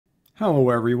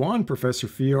Hello everyone, Professor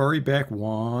Fiore back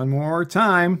one more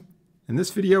time. In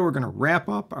this video we're going to wrap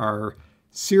up our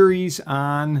series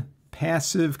on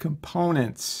passive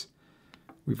components.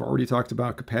 We've already talked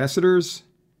about capacitors,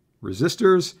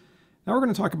 resistors. Now we're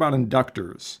going to talk about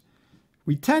inductors.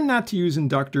 We tend not to use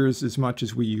inductors as much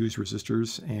as we use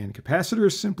resistors and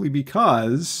capacitors simply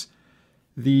because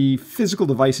the physical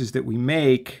devices that we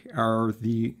make are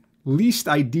the least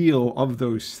ideal of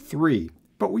those three.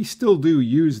 But we still do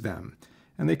use them.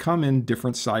 And they come in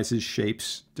different sizes,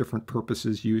 shapes, different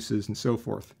purposes, uses, and so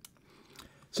forth.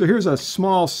 So here's a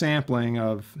small sampling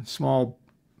of small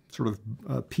sort of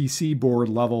PC board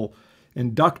level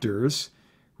inductors.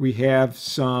 We have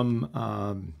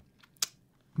some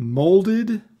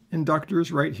molded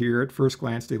inductors right here. At first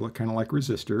glance, they look kind of like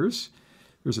resistors.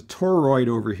 There's a toroid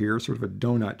over here, sort of a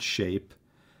donut shape.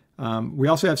 We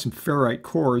also have some ferrite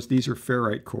cores. These are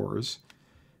ferrite cores.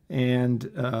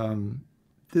 And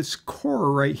this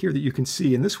core right here that you can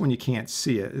see, and this one you can't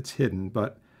see it, it's hidden,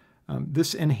 but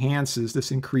this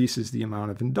increases the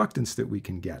amount of inductance that we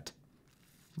can get.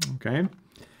 Okay.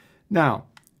 Now,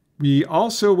 we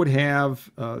also would have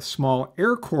small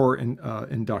air core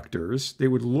inductors. They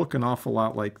would look an awful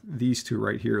lot like these two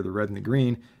right here, the red and the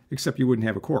green, except you wouldn't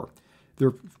have a core.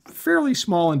 They're fairly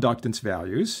small inductance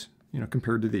values,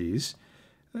 compared to these.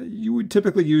 You would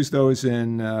typically use those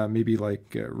in maybe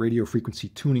like radio frequency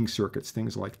tuning circuits,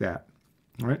 things like that.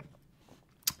 All right.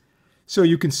 So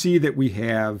you can see that we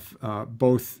have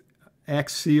both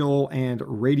axial and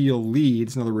radial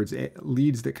leads. In other words,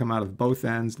 leads that come out of both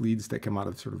ends, leads that come out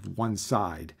of sort of one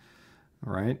side.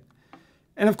 All right.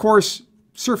 And of course,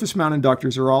 surface mount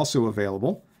inductors are also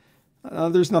available.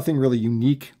 There's nothing really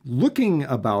unique looking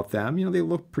about them. They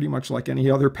look pretty much like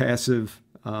any other passive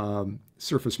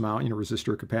surface mount, resistor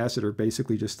or capacitor,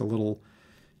 basically just a little,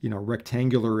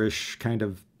 rectangular-ish kind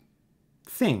of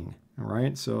thing, all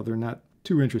right? So they're not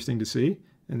too interesting to see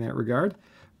in that regard.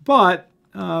 But,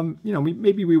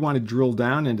 maybe we want to drill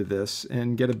down into this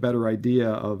and get a better idea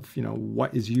of,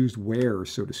 what is used where,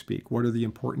 so to speak. What are the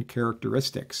important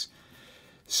characteristics?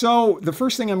 So the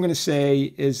first thing I'm going to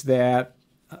say is that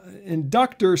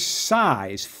inductor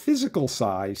size, physical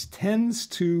size, tends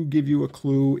to give you a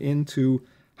clue into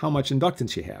how much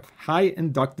inductance you have. High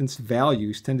inductance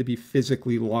values tend to be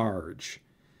physically large.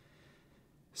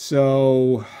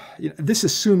 So this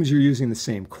assumes you're using the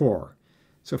same core.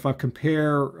 So if I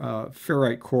compare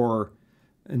ferrite core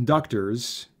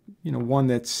inductors, one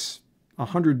that's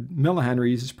 100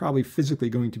 millihenries is probably physically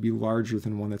going to be larger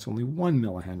than one that's only 1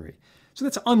 millihenry. So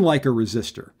that's unlike a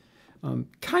resistor.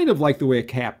 Kind of like the way a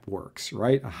cap works,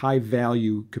 right? A high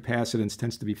value capacitance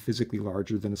tends to be physically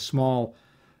larger than a small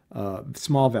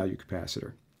value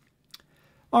capacitor.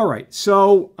 All right,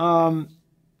 so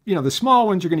the small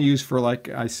ones you're going to use for, like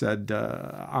I said,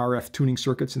 RF tuning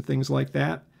circuits and things like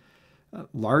that.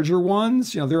 Larger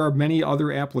ones, there are many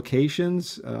other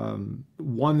applications.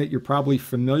 One that you're probably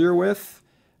familiar with,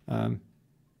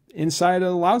 inside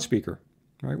a loudspeaker,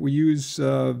 right? We use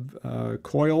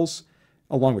coils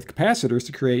along with capacitors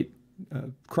to create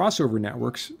crossover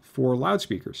networks for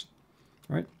loudspeakers,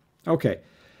 right? Okay.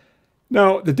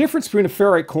 Now, the difference between a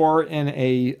ferrite core and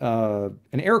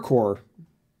an air core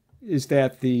is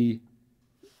that the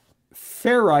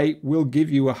ferrite will give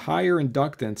you a higher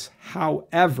inductance.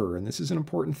 However, and this is an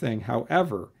important thing,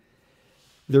 however,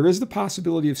 there is the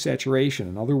possibility of saturation.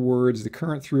 In other words, the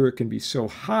current through it can be so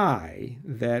high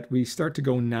that we start to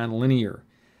go nonlinear.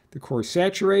 The core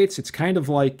saturates. It's kind of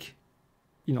like,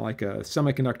 like a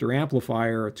semiconductor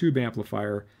amplifier, a tube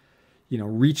amplifier,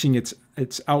 reaching its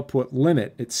output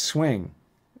limit, its swing.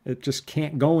 It just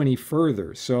can't go any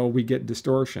further, so we get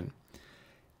distortion.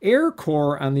 Air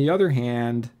core, on the other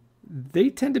hand, they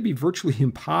tend to be virtually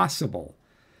impossible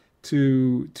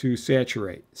to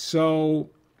saturate. So,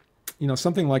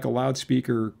 something like a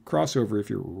loudspeaker crossover, if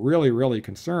you're really, really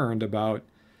concerned about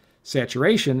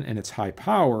saturation and its high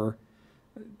power,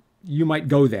 you might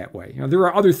go that way. There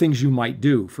are other things you might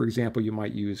do. For example, you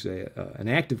might use an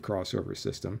active crossover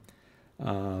system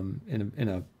in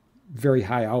a very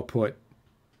high output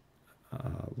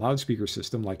loudspeaker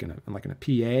system, like in a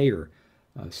PA or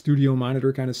a studio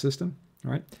monitor kind of system.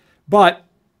 All right, but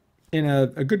in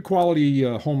a good quality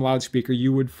home loudspeaker,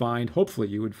 hopefully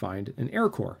you would find an air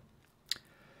core.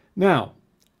 Now,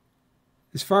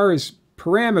 as far as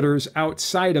parameters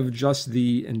outside of just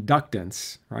the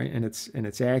inductance, right, and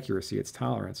its accuracy, its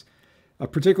tolerance, a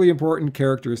particularly important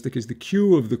characteristic is the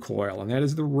Q of the coil, and that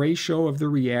is the ratio of the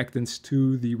reactance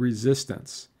to the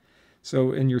resistance.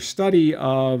 So in your study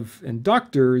of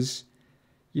inductors,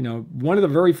 you know, one of the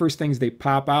very first things they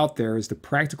pop out there is the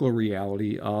practical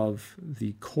reality of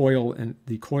the coil and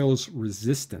the coil's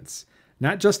resistance.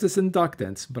 Not just its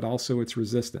inductance, but also its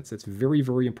resistance. It's very,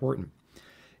 very important.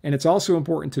 And it's also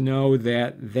important to know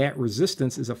that that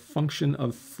resistance is a function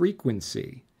of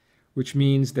frequency, which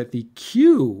means that the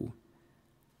Q,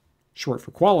 short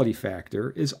for quality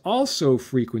factor, is also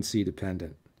frequency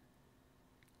dependent.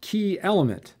 Key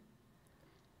element.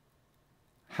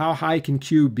 How high can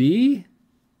Q be?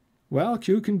 Well,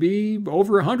 Q can be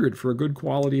over 100 for a good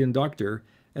quality inductor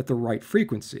at the right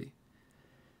frequency.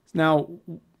 Now,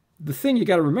 the thing you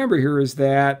got to remember here is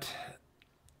that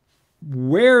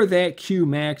where that Q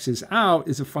maxes out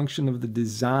is a function of the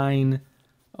design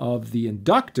of the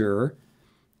inductor.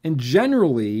 And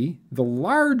generally, the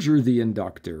larger the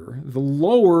inductor, the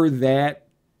lower that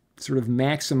sort of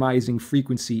maximizing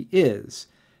frequency is.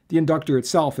 The inductor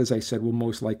itself, as I said, will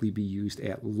most likely be used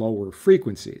at lower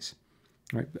frequencies.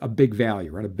 Right? A big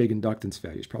value, right? A big inductance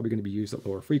value is probably going to be used at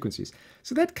lower frequencies.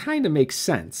 So that kind of makes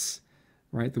sense,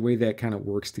 right? The way that kind of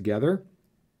works together.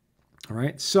 All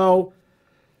right. So,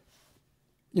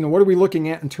 you know, what are we looking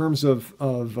at in terms of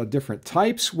different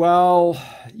types? Well,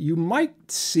 you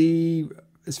might see,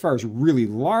 as far as really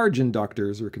large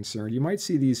inductors are concerned, you might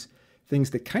see these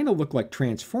things that kind of look like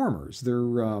transformers. They're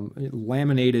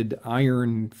laminated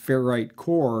iron ferrite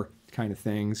core kind of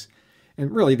things. And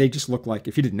really, they just look like,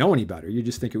 if you didn't know any better, you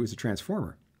just think it was a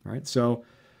transformer, right? So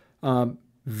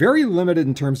very limited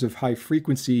in terms of high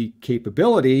frequency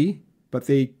capability, but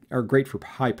they are great for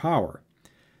high power.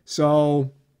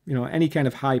 So, you know, any kind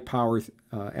of high power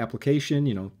application,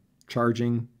 you know,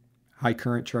 charging, high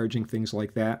current charging, things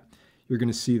like that, you're going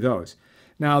to see those.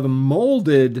 Now, the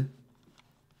molded,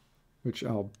 which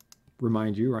I'll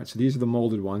remind you, right? So these are the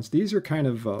molded ones. These are kind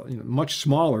of you know, much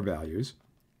smaller values.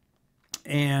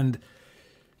 And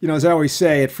you know, as I always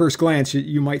say, at first glance,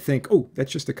 you might think, oh,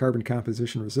 that's just a carbon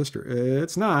composition resistor.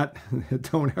 It's not.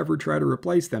 Don't ever try to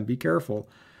replace them. Be careful.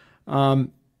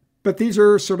 But these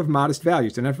are sort of modest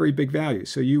values. They're not very big values.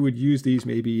 So you would use these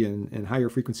maybe in higher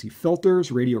frequency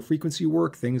filters, radio frequency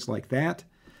work, things like that.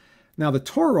 Now, the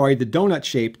toroid, the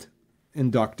donut-shaped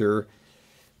inductor,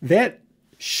 that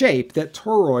shape, that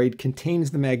toroid, contains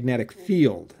the magnetic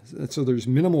field. So there's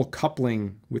minimal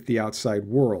coupling with the outside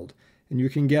world. And you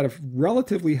can get a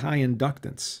relatively high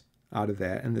inductance out of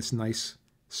that in this nice,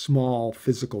 small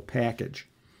physical package.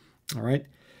 All right.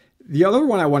 The other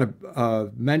one I want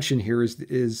to mention here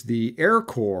is the air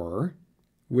core,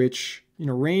 which you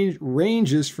know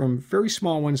ranges from very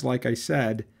small ones, like I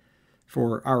said,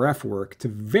 for RF work, to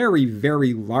very,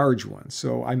 very large ones.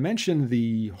 So I mentioned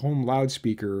the home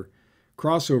loudspeaker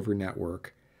crossover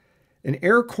network. An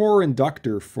air core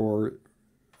inductor for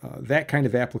that kind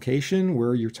of application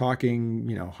where you're talking,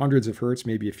 you know, hundreds of hertz,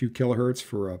 maybe a few kilohertz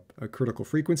for a critical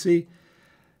frequency,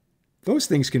 those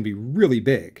things can be really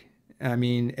big. I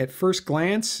mean, at first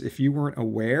glance, if you weren't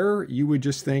aware, you would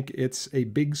just think it's a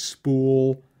big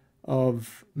spool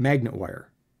of magnet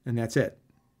wire, and that's it.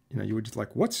 You know, you would just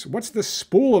like, what's this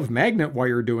spool of magnet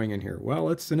wire doing in here? Well,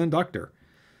 it's an inductor.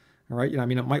 All right. You know, I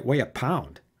mean, it might weigh a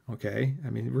pound. Okay. I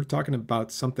mean, we're talking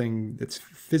about something that's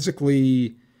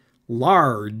physically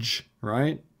large,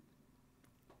 right?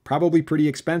 Probably pretty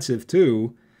expensive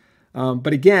too.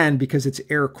 But again, because it's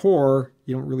air core,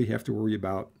 you don't really have to worry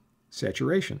about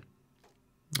saturation.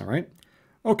 All right.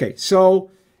 Okay.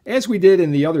 So as we did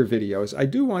in the other videos, I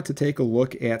do want to take a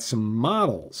look at some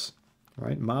models,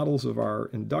 right? Models of our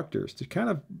inductors to kind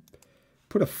of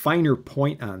put a finer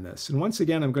point on this. And once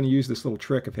again, I'm going to use this little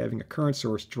trick of having a current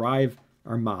source drive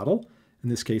our model. In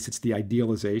this case, it's the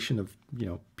idealization of, you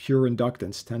know, pure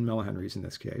inductance, 10 millihenries in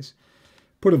this case.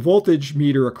 Put a voltage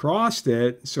meter across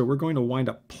it, so we're going to wind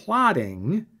up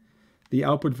plotting the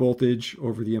output voltage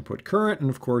over the input current, and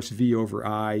of course, V over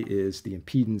I is the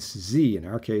impedance Z. In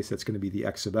our case, that's going to be the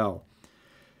X sub L.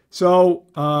 So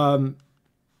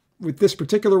with this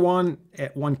particular one,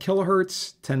 at 1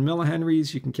 kilohertz, 10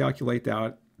 millihenries, you can calculate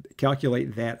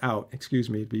that out. Excuse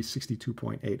me, it'd be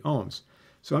 62.8 ohms.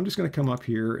 So I'm just going to come up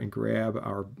here and grab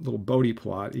our little Bode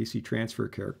plot, AC transfer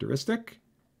characteristic.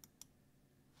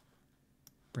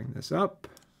 Bring this up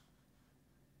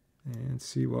and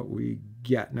see what we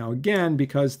get. Now again,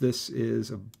 because this is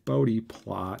a Bode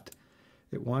plot,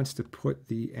 it wants to put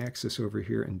the axis over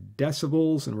here in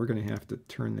decibels, and we're going to have to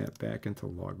turn that back into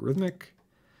logarithmic.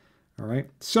 All right,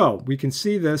 so we can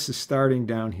see this is starting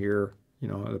down here, you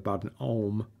know, at about an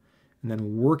ohm, and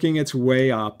then working its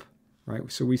way up.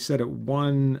 Right, so we said at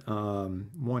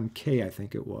 1K, I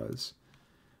think it was.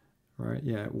 Right,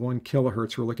 yeah, at 1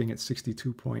 kilohertz, we're looking at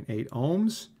 62.8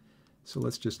 ohms. So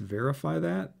let's just verify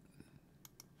that.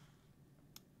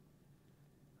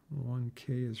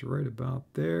 1K is right about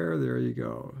there. There you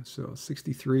go. So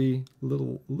 63,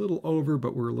 little over,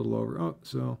 but we're a little over. Oh,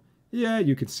 so yeah,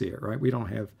 you can see it, right? We don't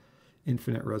have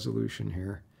infinite resolution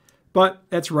here, but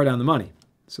that's right on the money.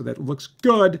 So that looks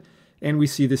good. And we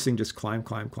see this thing just climb,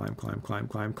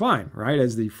 right?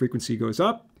 As the frequency goes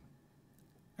up,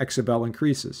 Xabel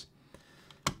increases.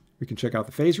 We can check out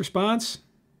the phase response.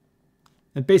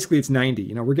 And basically it's 90.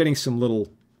 You know, we're getting some little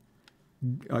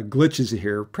glitches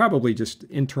here, probably just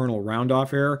internal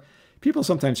round-off error. People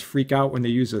sometimes freak out when they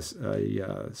use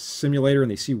a simulator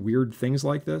and they see weird things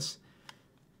like this.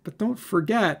 But don't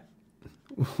forget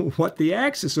what the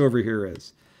axis over here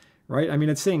is, right? I mean,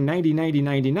 it's saying 90, 90,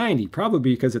 90, 90,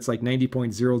 probably because it's like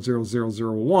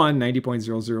 90.00001,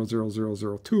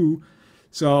 90.00002.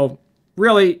 So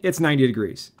really, it's 90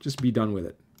 degrees. Just be done with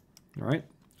it, all right?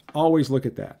 Always look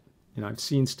at that. You know, I've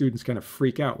seen students kind of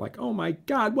freak out like, oh my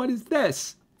God, what is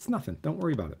this? It's nothing. Don't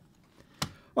worry about it.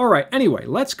 All right. Anyway,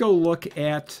 let's go look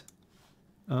at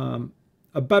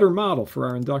a better model for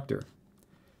our inductor.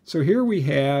 So here we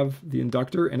have the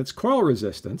inductor and its coil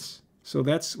resistance. So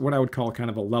that's what I would call kind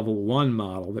of a level 1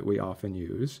 model that we often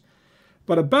use.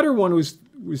 But a better one was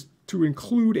to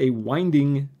include a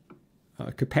winding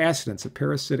capacitance, a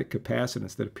parasitic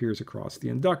capacitance that appears across the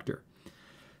inductor.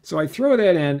 So I throw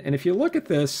that in, and if you look at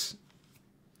this,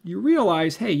 you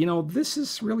realize, hey, you know, this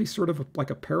is really sort of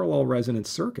like a parallel resonance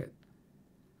circuit.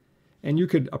 And you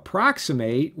could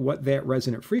approximate what that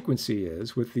resonant frequency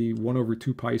is with the 1 over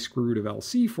 2 pi square root of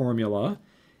LC formula.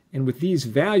 And with these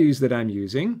values that I'm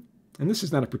using, and this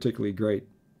is not a particularly great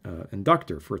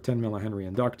inductor for a 10 millihenry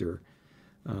inductor.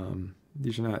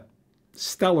 These are not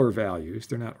stellar values.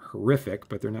 They're not horrific,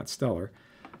 but they're not stellar.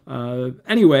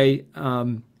 Anyway,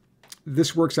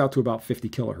 this works out to about 50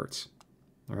 kilohertz,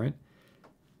 all right?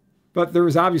 But there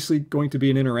is obviously going to be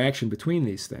an interaction between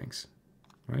these things,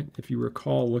 right? If you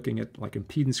recall looking at like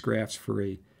impedance graphs for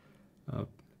a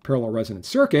parallel resonance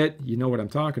circuit, you know what I'm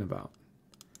talking about.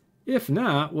 If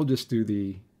not, we'll just do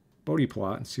the Bode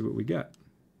plot and see what we get.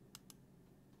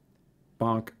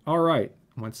 Bonk. All right.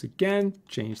 Once again,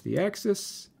 change the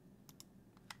axis.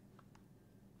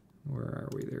 Where are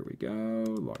we? There we go.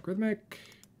 Logarithmic.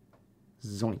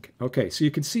 Zoink. Okay, so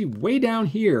you can see way down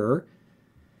here,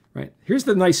 right? Here's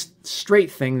the nice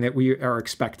straight thing that we are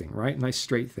expecting, right? Nice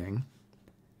straight thing.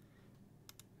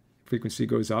 Frequency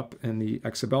goes up and the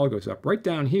Xabel goes up. Right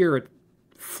down here, it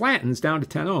flattens down to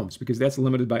 10 ohms because that's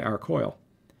limited by our coil.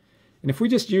 And if we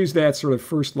just use that sort of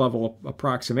first level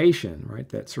approximation, right,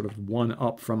 that sort of one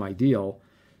up from ideal,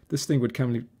 this thing would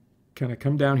kind of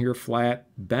come down here flat,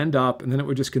 bend up, and then it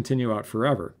would just continue out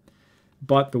forever.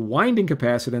 But the winding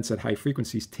capacitance at high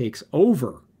frequencies takes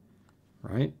over,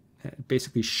 right? It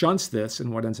basically shunts this,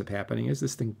 and what ends up happening is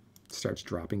this thing starts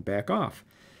dropping back off.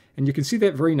 And you can see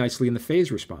that very nicely in the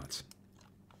phase response.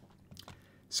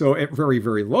 So at very,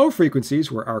 very low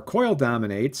frequencies where our coil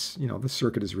dominates, you know, the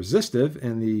circuit is resistive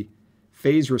and the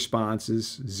phase response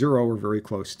is 0 or very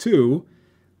close to.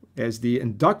 As the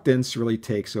inductance really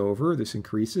takes over, this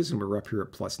increases, and we're up here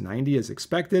at plus 90 as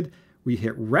expected. We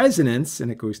hit resonance,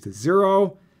 and it goes to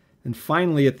 0. And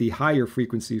finally, at the higher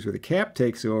frequencies where the cap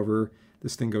takes over,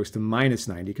 this thing goes to minus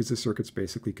 90 because the circuit's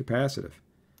basically capacitive.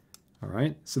 All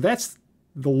right, so that's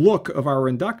the look of our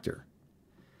inductor.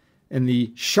 And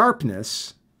the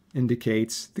sharpness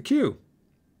indicates the Q,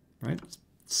 right?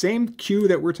 Same Q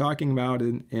that we're talking about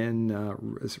in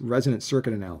resonant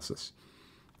circuit analysis.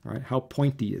 All right, how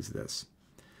pointy is this?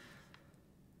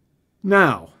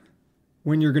 Now,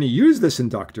 when you're going to use this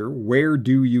inductor, where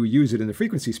do you use it in the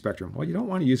frequency spectrum? Well, you don't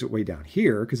want to use it way down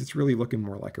here because it's really looking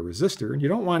more like a resistor. And you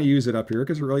don't want to use it up here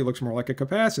because it really looks more like a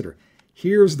capacitor.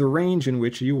 Here's the range in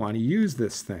which you want to use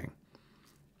this thing.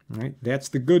 All right, that's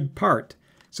the good part.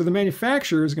 So the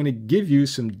manufacturer is going to give you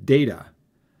some data,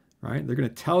 right? They're going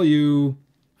to tell you,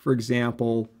 for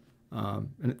example,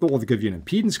 and they'll give you an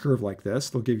impedance curve like this.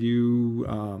 They'll give you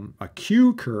a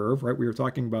Q curve, right? We were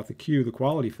talking about the Q, the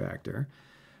quality factor.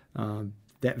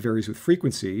 That varies with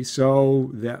frequency,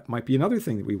 so that might be another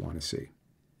thing that we want to see.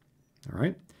 All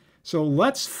right, so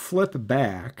let's flip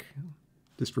back.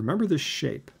 Just remember this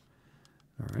shape.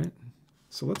 All right,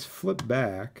 so let's flip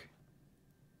back,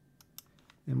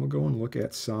 and we'll go and look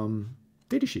at some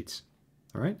data sheets.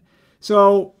 All right,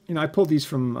 so you know I pulled these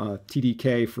from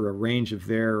TDK for a range of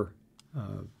their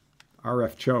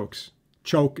RF chokes.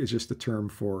 Choke is just the term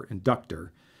for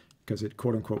inductor, because it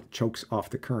quote-unquote chokes off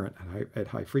the current at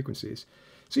high frequencies.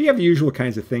 So you have the usual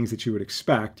kinds of things that you would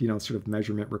expect, you know, sort of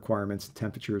measurement requirements,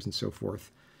 temperatures, and so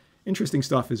forth. Interesting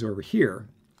stuff is over here.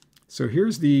 So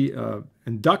here's the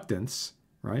inductance,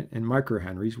 right, in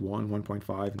microhenries, 1,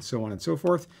 1.5, and so on and so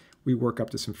forth. we work up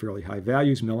to some fairly high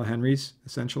values, millihenries,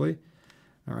 essentially.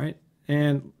 All right,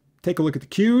 and take a look at the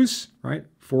Qs, right?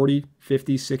 40,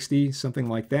 50, 60, something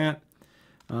like that.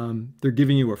 They're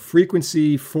giving you a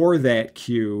frequency for that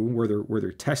Q where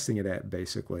they're testing it at,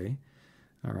 basically.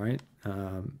 All right,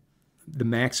 the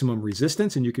maximum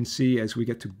resistance, and you can see as we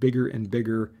get to bigger and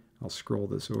bigger, I'll scroll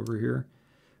this over here.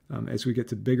 As we get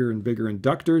to bigger and bigger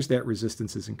inductors, that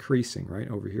resistance is increasing, right?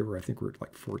 Over here, where I think we're at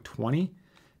like 420.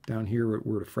 Down here,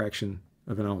 we're at a fraction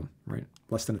of an ohm, right?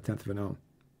 Less than 1/10 of an ohm.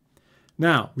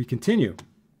 Now, we continue.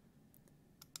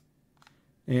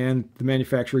 And the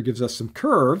manufacturer gives us some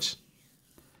curves.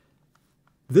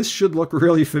 This should look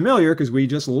really familiar because we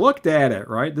just looked at it,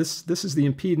 right? This is the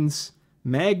impedance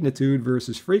magnitude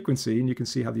versus frequency, and you can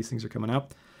see how these things are coming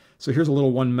up. So here's a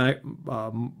little 1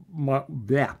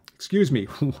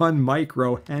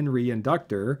 microhenry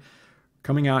inductor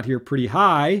coming out here pretty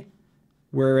high,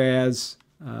 whereas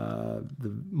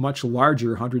the much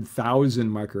larger 100,000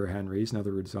 microhenries, in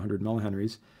other words, 100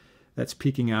 millihenries, that's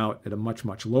peaking out at a much,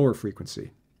 much lower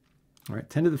frequency. All right,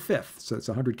 10 to the 5th, so it's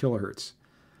 100 kilohertz.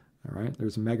 All right,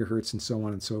 there's megahertz and so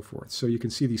on and so forth. So you can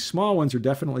see these small ones are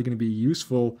definitely going to be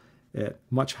useful at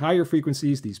much higher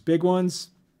frequencies. These big ones,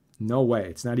 no way.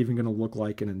 It's not even going to look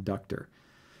like an inductor.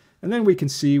 And then we can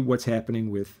see what's happening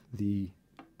with the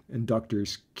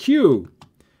inductors Q.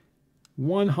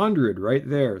 100 right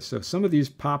there. So some of these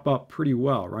pop up pretty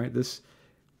well, right? This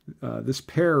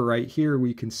pair right here,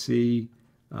 we can see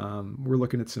we're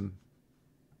looking at some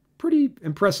pretty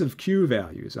impressive Q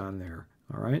values on there,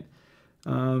 all right?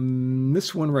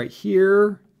 This one right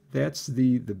here, that's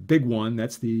the big one.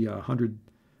 That's the 100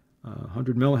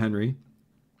 millihenry.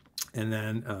 And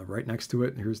then right next to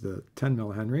it, here's the 10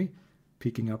 millihenry,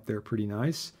 peaking up there pretty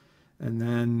nice. And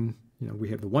then, you know, we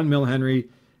have the 1 millihenry,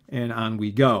 and on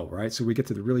we go, right? So we get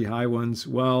to the really high ones.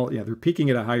 Well, yeah, they're peaking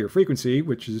at a higher frequency,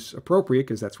 which is appropriate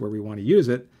because that's where we want to use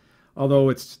it, although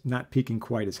it's not peaking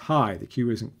quite as high. The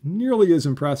Q isn't nearly as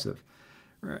impressive.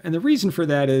 And the reason for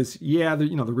that is, yeah,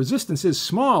 the resistance is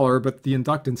smaller, but the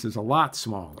inductance is a lot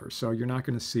smaller. So you're not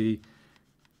going to see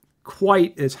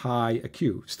quite as high a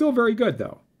Q. Still very good,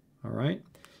 though. All right.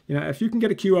 You know, if you can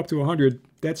get a Q up to 100,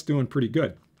 that's doing pretty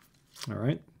good. All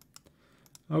right.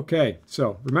 Okay.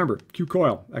 So remember, Q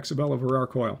coil, exabel over R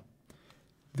coil.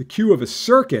 The Q of a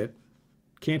circuit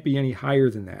can't be any higher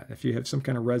than that. If you have some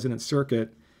kind of resonant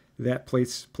circuit, that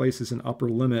places an upper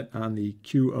limit on the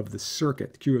Q of the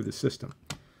circuit, Q of the system.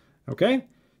 Okay,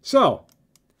 so a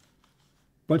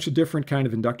bunch of different kind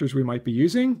of inductors we might be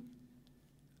using.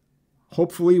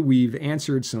 Hopefully we've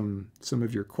answered some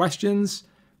of your questions,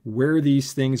 where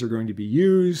these things are going to be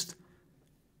used,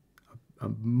 a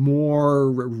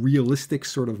more realistic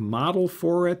sort of model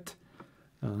for it,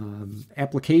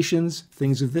 applications,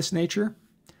 things of this nature.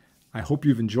 I hope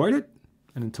you've enjoyed it.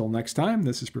 And until next time,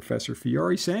 this is Professor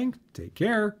Fiore saying, take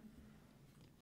care.